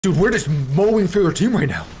Dude, we're just mowing through their team right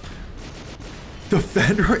now.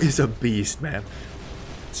 Defender is a beast, man.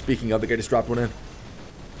 Speaking of, the guy just dropped one in.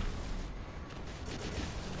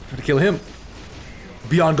 Try to kill him.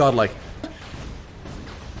 Beyond godlike.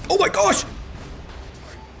 Oh my gosh!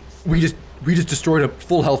 We just destroyed a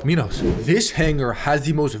full health Minos. This hangar has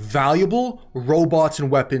the most valuable robots and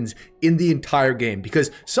weapons in the entire game, because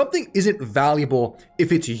something isn't valuable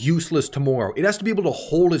if it's useless tomorrow. It has to be able to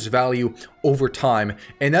hold its value over time,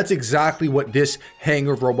 and that's exactly what this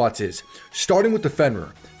hangar of robots is. Starting with the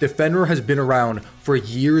Fenrir. The Fenrir has been around for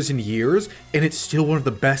years and years, and it's still one of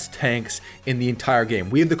the best tanks in the entire game.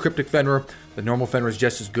 We have the Cryptic Fenrir. The normal Fenrir is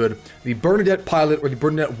just as good. The Bernadette Pilot or the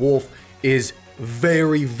Bernadette Wolf is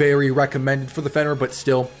very, very recommended for the Fenrir, but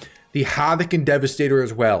still, the Havoc and Devastator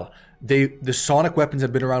as well. The Sonic weapons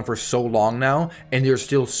have been around for so long now, and they're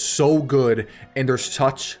still so good, and they're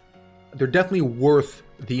definitely worth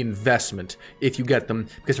the investment if you get them,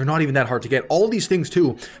 because they're not even that hard to get. All these things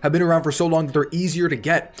too have been around for so long that they're easier to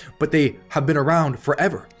get, but they have been around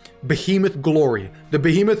forever. Behemoth Glory. The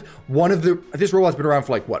Behemoth, this robot's been around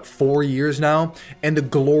for like, what, 4 years now? And the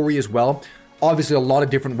Glory as well. Obviously, a lot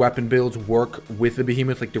of different weapon builds work with the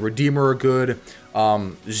Behemoth, like the Redeemer are good,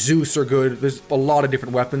 Zeus are good. There's a lot of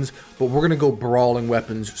different weapons, but we're going to go brawling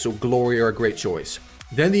weapons, so Glory are a great choice.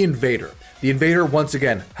 Then the Invader. The Invader, once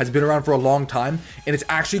again, has been around for a long time, and it's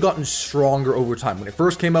actually gotten stronger over time. When it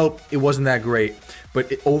first came out, it wasn't that great,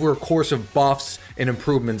 but over a course of buffs and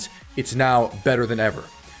improvements, it's now better than ever.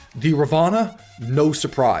 The Ravana, no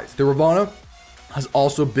surprise. The Ravana has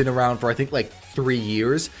also been around for, I think, like 3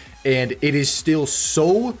 years, and it is still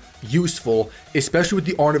so useful, especially with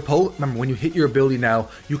the Arnold Poe. Remember, when you hit your ability now,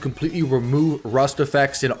 you completely remove rust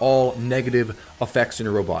effects and all negative effects in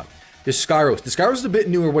your robot. The Skyros. The Skyros is a bit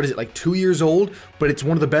newer. What is it, like 2 years old? But it's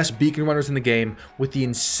one of the best beacon runners in the game with the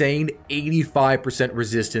insane 85%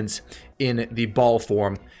 resistance in the ball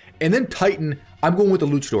form. And then Titan, I'm going with the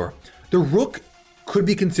Luchador. The Rook could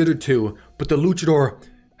be considered too, but the Luchador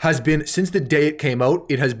has been, since the day it came out,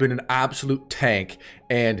 it has been an absolute tank,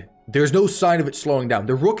 and there's no sign of it slowing down.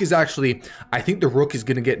 The Rook is actually, I think the Rook is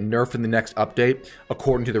going to get nerfed in the next update,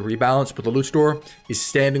 according to the rebalance, but the Luchador is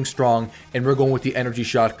standing strong, and we're going with the Energy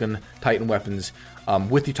Shotgun Titan weapons,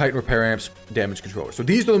 with the Titan Repair Amps damage controller. So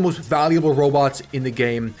these are the most valuable robots in the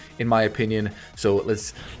game, in my opinion. So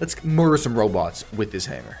let's murder some robots with this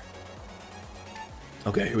hangar.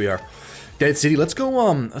 Okay, here we are. Dead City. Let's go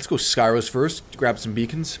Skyros first. Grab some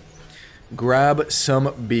beacons. Grab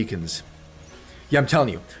some beacons. Yeah, I'm telling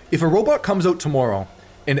you, if a robot comes out tomorrow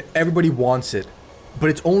and everybody wants it, but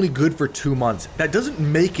it's only good for 2 months, that doesn't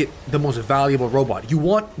make it the most valuable robot. You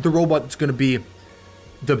want the robot that's going to be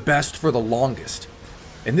the best for the longest.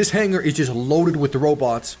 And this hangar is just loaded with the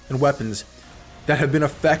robots and weapons that have been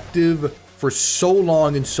effective for so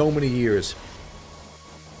long and so many years.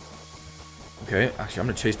 Okay, actually, I'm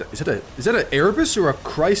gonna chase that. Is that an Erebus or a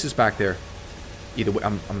Crisis back there? Either way,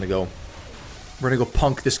 I'm gonna go. We're gonna go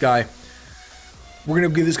punk this guy. We're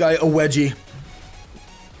gonna give this guy a wedgie.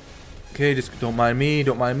 Okay, just don't mind me.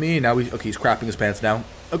 Don't mind me. Now okay, he's crapping his pants now.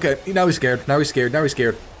 Okay, now he's scared. Now he's scared. Now he's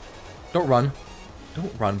scared. Don't run.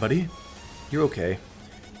 Don't run, buddy. You're okay.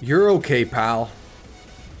 You're okay, pal.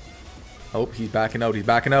 Oh, he's backing out. He's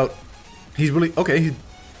backing out. He's really okay.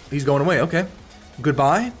 He's going away. Okay.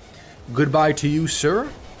 Goodbye. Goodbye to you, sir.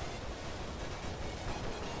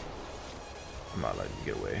 I'm not letting you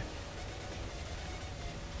get away.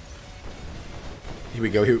 Here we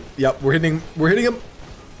go. Yep, we're hitting him.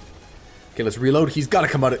 Okay, let's reload. He's got to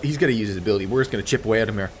come out. He's got to use his ability. We're just gonna chip away at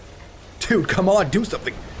him here. Dude, come on, do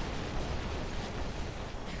something.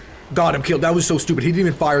 Got him killed. That was so stupid. He didn't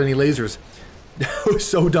even fire any lasers. That was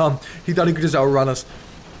so dumb. He thought he could just outrun us.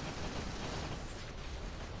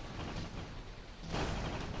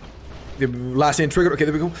 The last stand triggered. Okay,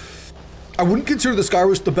 there we go. I wouldn't consider the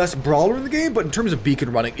Skyros the best brawler in the game, but in terms of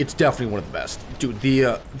beacon running, it's definitely one of the best. Dude,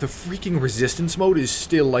 the freaking resistance mode is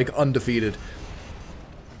still like undefeated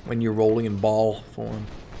when you're rolling in ball form.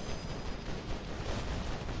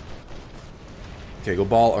 Okay, go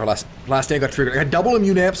ball. Our last stand got triggered. I got double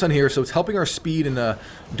immune amps on here, so it's helping our speed and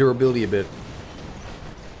durability a bit.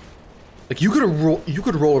 Like you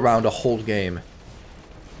could roll around a whole game,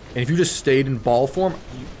 and if you just stayed in ball form.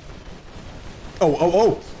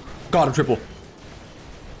 Oh! Got him, triple.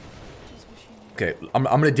 Okay, I'm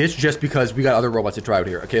gonna ditch just because we got other robots to try out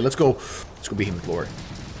here. Okay, let's go Behemoth Glory.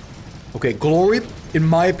 Okay, Glory, in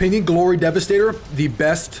my opinion, Glory Devastator, the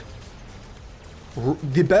best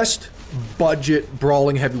budget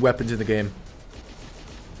brawling heavy weapons in the game.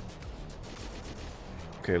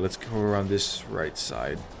 Okay, let's go around this right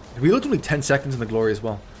side. We looked only 10 seconds in the Glory as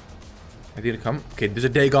well. Are they gonna come? Okay, there's a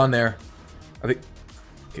Dagon there. Are they...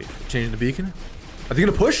 Okay, changing the beacon. Are they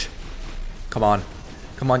gonna push? Come on.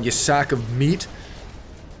 Come on, you sack of meat.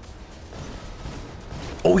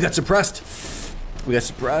 Oh, we got suppressed. We got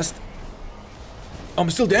suppressed. I'm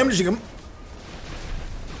still damaging him.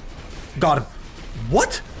 Got him.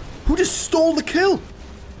 What? Who just stole the kill?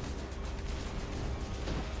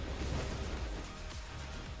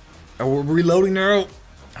 Oh, we're reloading now.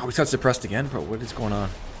 Oh, we got suppressed again? Bro, what is going on?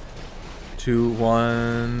 2,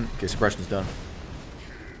 1... Okay, suppression's done.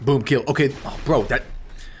 Boom, kill. Okay, oh, bro, that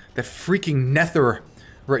freaking Nether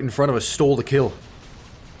right in front of us stole the kill.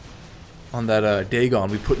 On that Dagon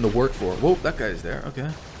we put in the work for. Whoa, that guy's there. Okay.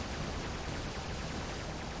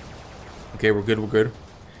 Okay, we're good, we're good.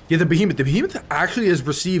 Yeah, the Behemoth actually has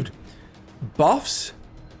received buffs.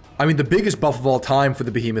 I mean, the biggest buff of all time for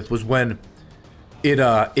the Behemoth was when it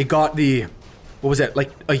got the... What was that,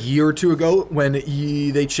 like a year or two ago when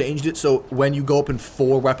they changed it so when you go up in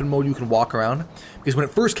 4 weapon mode you can walk around? Because when it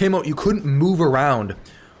first came out you couldn't move around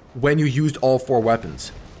when you used all 4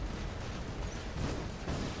 weapons.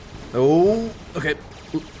 Oh, okay.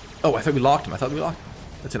 Oh, I thought we locked him. That's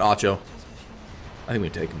an Acho. I think we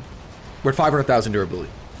take him. We're at 500,000 durability.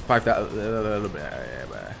 5,000.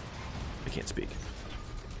 I can't speak.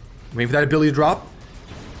 Waiting for that ability to drop.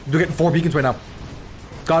 They're getting 4 beacons right now.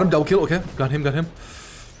 Got him, double kill. Okay, got him, got him.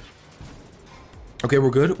 Okay,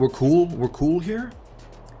 we're good. We're cool. We're cool here.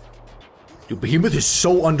 Dude, Behemoth is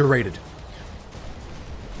so underrated.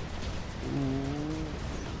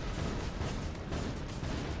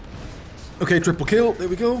 Okay, triple kill. There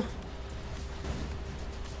we go.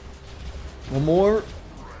 One more.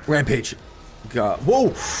 Rampage. God.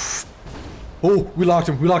 Whoa. Oh, we locked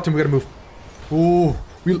him. We locked him. We gotta move. Oh,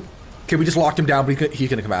 okay, we just locked him down, but he's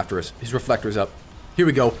gonna come after us. His reflector's up. Here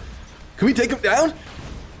we go. Can we take him down?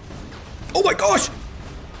 Oh my gosh!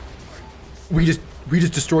 We just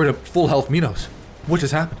destroyed a full health Minos. What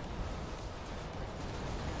just happened?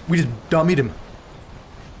 We just dummied him.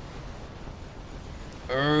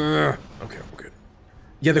 Okay, we're good.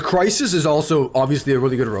 Yeah, the Crisis is also obviously a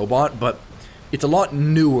really good robot, but it's a lot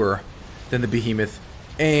newer than the Behemoth,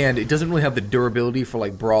 and it doesn't really have the durability for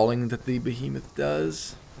like brawling that the Behemoth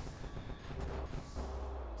does.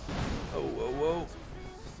 Oh, whoa, whoa.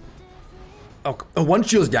 Oh, one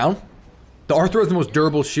shield's down. The Arthur has the most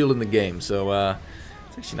durable shield in the game, so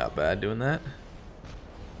it's actually not bad doing that.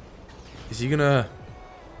 Is he gonna...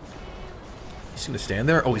 He's gonna stand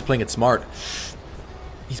there? Oh, he's playing it smart.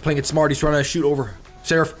 He's playing it smart. He's trying to shoot over.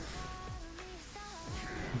 Seraph.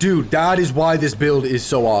 Dude, that is why this build is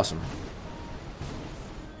so awesome.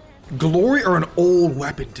 Glory are an old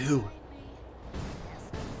weapon, too.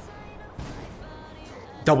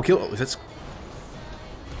 Double kill. Oh, that's...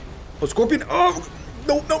 Oh, Scorpion. Oh,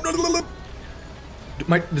 no, no, no, no, no.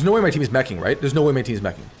 There's no way my team is meching, right? There's no way my team is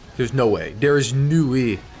meching. There's no way. There is no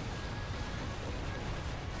way.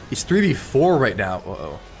 It's 3v4 right now.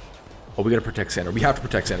 Uh-oh. Oh, we gotta protect center. We have to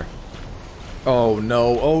protect center. Oh,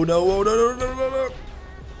 no. Oh, no. Oh, no, no, no, no, no.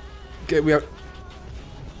 Okay, we have...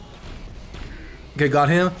 Okay, got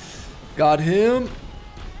him. Got him.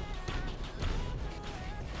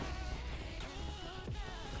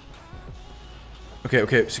 Okay,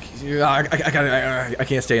 okay. I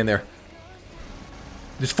can't stay in there.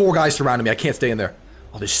 There's 4 guys surrounding me. I can't stay in there.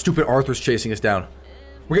 Oh, this stupid Arthur's chasing us down.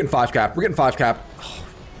 We're getting 5 cap. We're getting 5 cap. Oh,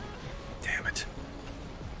 damn it.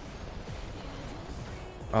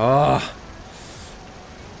 Ah.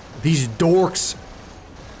 These dorks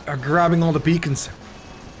are grabbing all the beacons.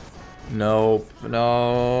 Nope.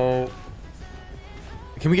 No.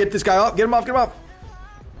 Can we get this guy up? Get him off. Get him off.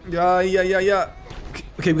 Yeah.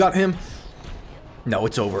 Okay, we got him. No,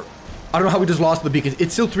 it's over. I don't know how we just lost the beacons.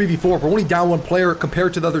 It's still 3v4. We're only down 1 player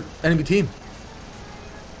compared to the other enemy team.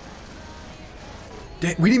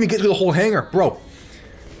 Damn, we didn't even get through the whole hangar, bro.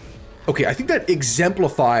 Okay, I think that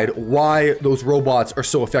exemplified why those robots are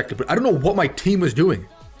so effective, but I don't know what my team was doing.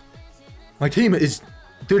 My team is...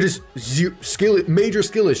 They're just major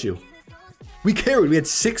skill issue. We carried. We had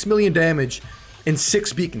 6 million damage and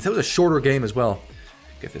 6 beacons. That was a shorter game as well.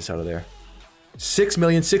 Get this out of there. 6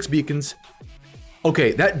 million, 6 beacons.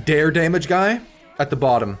 Okay, that dare damage guy at the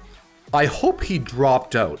bottom, I hope he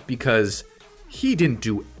dropped out because he didn't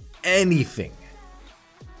do anything.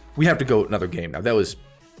 We have to go another game now. That was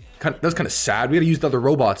kind of sad. We got to use the other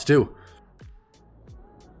robots too.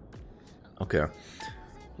 Okay,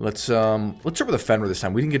 let's start with the Fenrir this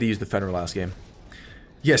time. We didn't get to use the Fenrir last game.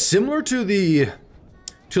 Yeah, similar to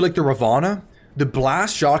like the Ravana, the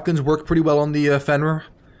blast shotguns work pretty well on the Fenrir,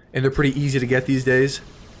 and they're pretty easy to get these days.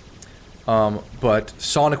 But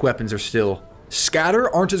sonic weapons are still... Scatter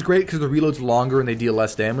aren't as great because the reload's longer and they deal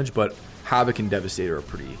less damage, but Havoc and Devastator are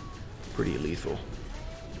pretty lethal.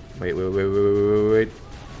 Wait.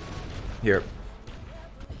 Here.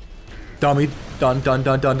 Dummy. Done.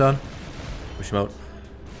 Push him out.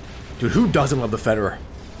 Dude, who doesn't love the Federer?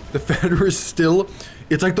 The Federer is still...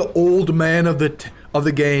 It's like the old man of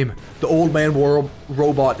the game. The old man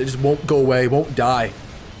robot that just won't go away, won't die.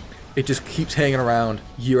 It just keeps hanging around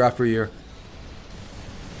year after year.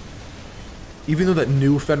 Even though that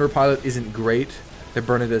new Federer pilot isn't great, the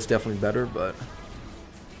Bernadette's definitely better, but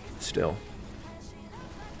still.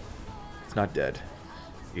 It's not dead.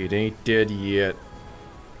 It ain't dead yet.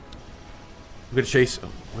 We're gonna chase. Oh,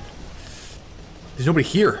 what? There's nobody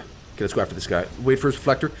here. Okay, let's go after this guy. Wait for his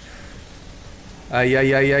reflector.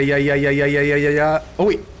 Yeah. Oh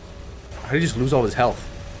wait, how did he just lose all his health?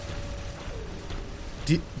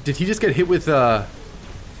 Did he just get hit with Did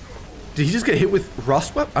he just get hit with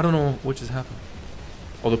Rust Web? I don't know which has happened.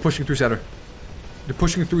 Oh, they're pushing through center. They're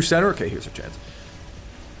pushing through center. Okay, here's our chance.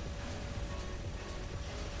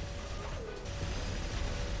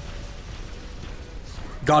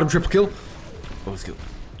 Got him, triple kill. Oh, let's kill.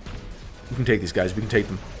 We can take these guys. We can take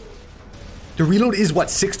them. The reload is,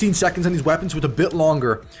 what, 16 seconds on these weapons, so it's a bit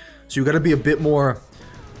longer. So you got to be a bit more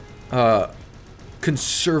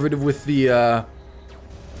conservative with the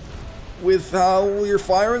with how you're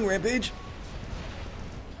firing, Rampage.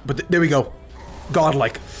 But there we go.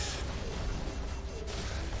 Godlike.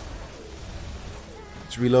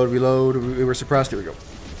 Let's reload. We were suppressed. There we go.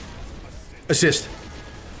 Assist.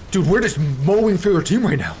 Dude, we're just mowing through their team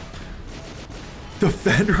right now. The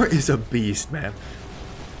Federer is a beast, man.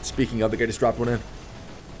 Speaking of, the guy just dropped one in.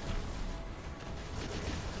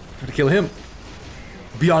 Try to kill him.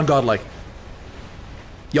 Beyond godlike.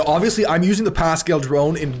 Yeah, obviously, I'm using the Pascal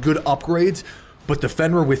drone in good upgrades, but the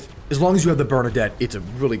Fenrir with, as long as you have the Bernadette, it's a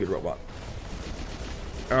really good robot.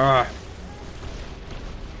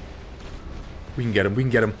 We can get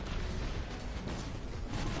him.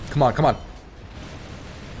 Come on.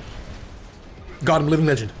 Got him, living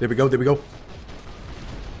legend. There we go.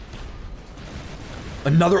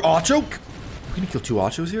 Another Ocho? We're gonna kill two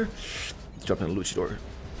Ochos here? Let's jump in a Luchador.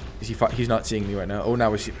 Is he he's not seeing me right now. Oh, now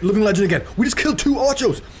we see living legend again. We just killed two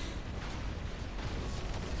Ochos.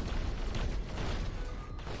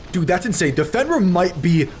 Dude, that's insane. The Fenrir might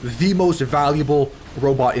be the most valuable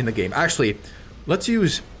robot in the game. Actually, let's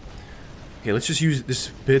use... Okay, let's just use this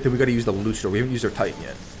bit that we gotta use the Luchador. We haven't used our Titan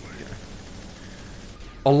yet. Okay.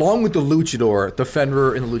 Along with the Luchador, the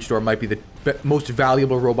Fenrir and the Luchador might be the most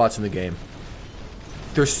valuable robots in the game.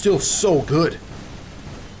 They're still so good.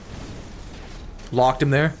 Locked him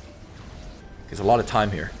there. There's a lot of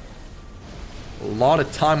time here. A lot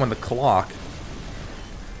of time on the clock.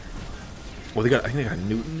 Well, I think they got a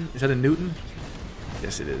Newton. Is that a Newton?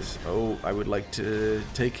 Yes, it is. Oh, I would like to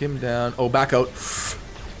take him down. Oh, back out.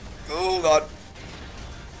 Oh, God.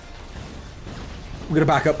 We're gonna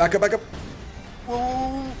back up.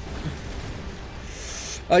 Whoa.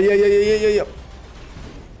 Yeah.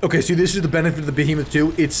 Okay, so this is the benefit of the Behemoth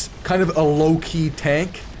 2. It's kind of a low-key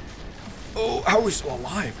tank. Oh, how are we still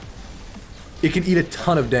alive? It can eat a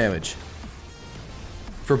ton of damage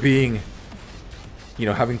for being, you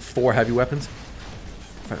know, having 4 heavy weapons.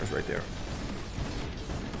 Fenrir's right there.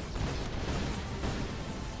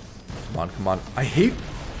 Come on. I hate...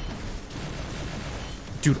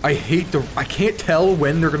 Dude, I hate the... I can't tell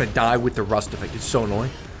when they're gonna die with the rust effect. It's so annoying.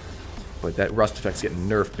 But that rust effect's getting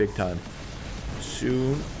nerfed big time.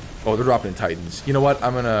 Soon. Oh, they're dropping in Titans. You know what?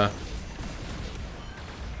 I'm gonna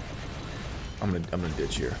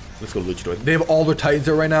ditch here. Let's go Luchador. They have all their Titans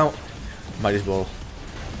there right now. Might as well.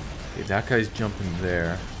 Okay, that guy's jumping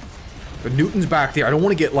there. But Newton's back there. I don't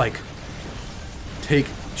want to get, like, take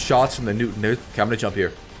shots from the Newton. There's, okay, I'm gonna jump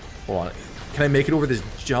here. Hold on. Can I make it over this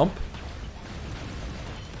jump?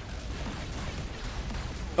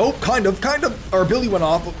 Oh, kind of. Our ability went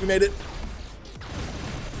off, but we made it.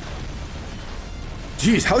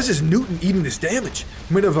 Jeez, how is this Newton eating this damage?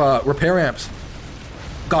 Made of repair amps.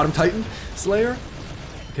 Got him, Titan Slayer.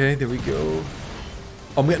 Okay, there we go.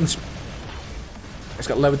 I'm getting... I just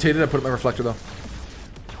got levitated. I put up my reflector, though.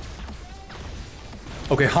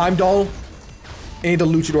 Okay, Heimdall. And a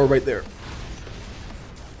Luchador right there.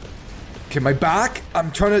 Okay, my back.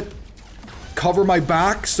 I'm trying to cover my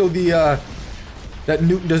back so the, that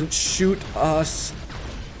Newton doesn't shoot us.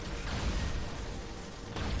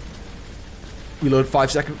 Reload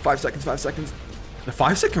 5 seconds. The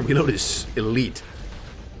 5-second reload is elite.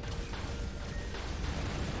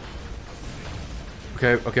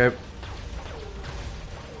 Okay. Okay.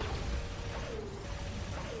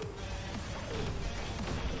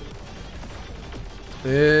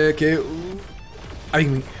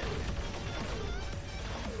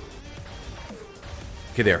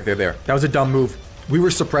 Okay, there. That was a dumb move. We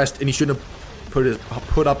were suppressed, and he shouldn't have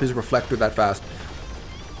put up his reflector that fast.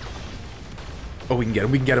 Oh, we can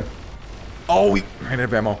get him. Oh, we ran out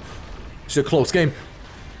of ammo. It's a close game.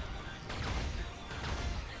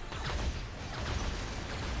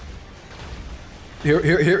 Here.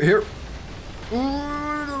 Okay,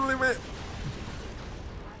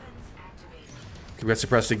 we got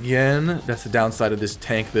suppressed again. That's the downside of this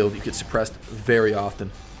tank build. You get suppressed very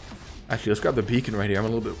often. Actually, let's grab the beacon right here. I'm a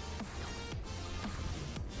little bit...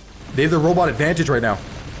 They have the robot advantage right now.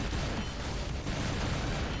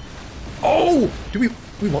 Oh! We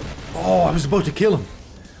won. Oh, I was about to kill him.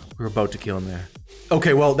 We were about to kill him there.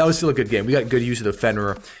 Okay, well, that was still a good game. We got good use of the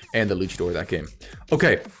Fenrir and the Luchador that game.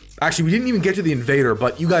 Okay, actually, we didn't even get to the Invader,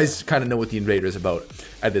 but you guys kind of know what the Invader is about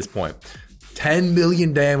at this point. 10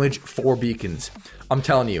 million damage, 4 beacons. I'm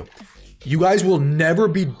telling you, you guys will never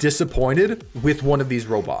be disappointed with one of these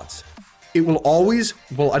robots. It will always,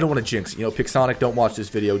 well, I don't want to jinx, you know, Pixonic, don't watch this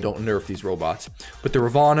video, don't nerf these robots. But the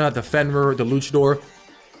Ravana, the Fenrir, the Luchador,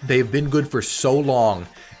 they've been good for so long,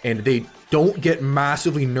 and they don't get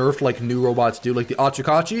massively nerfed like new robots do. Like the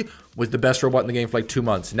Ochikachi was the best robot in the game for like 2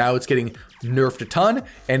 months. Now it's getting nerfed a ton,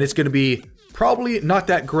 and it's going to be probably not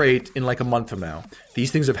that great in like a month from now.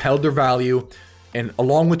 These things have held their value, and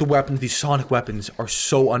along with the weapons, these sonic weapons are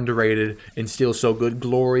so underrated and still so good.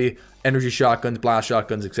 Glory, energy shotguns, blast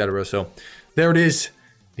shotguns, etc. So there it is,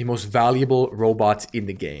 the most valuable robots in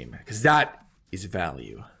the game, because that is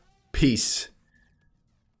value. Peace.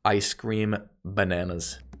 Ice cream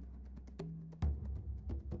bananas.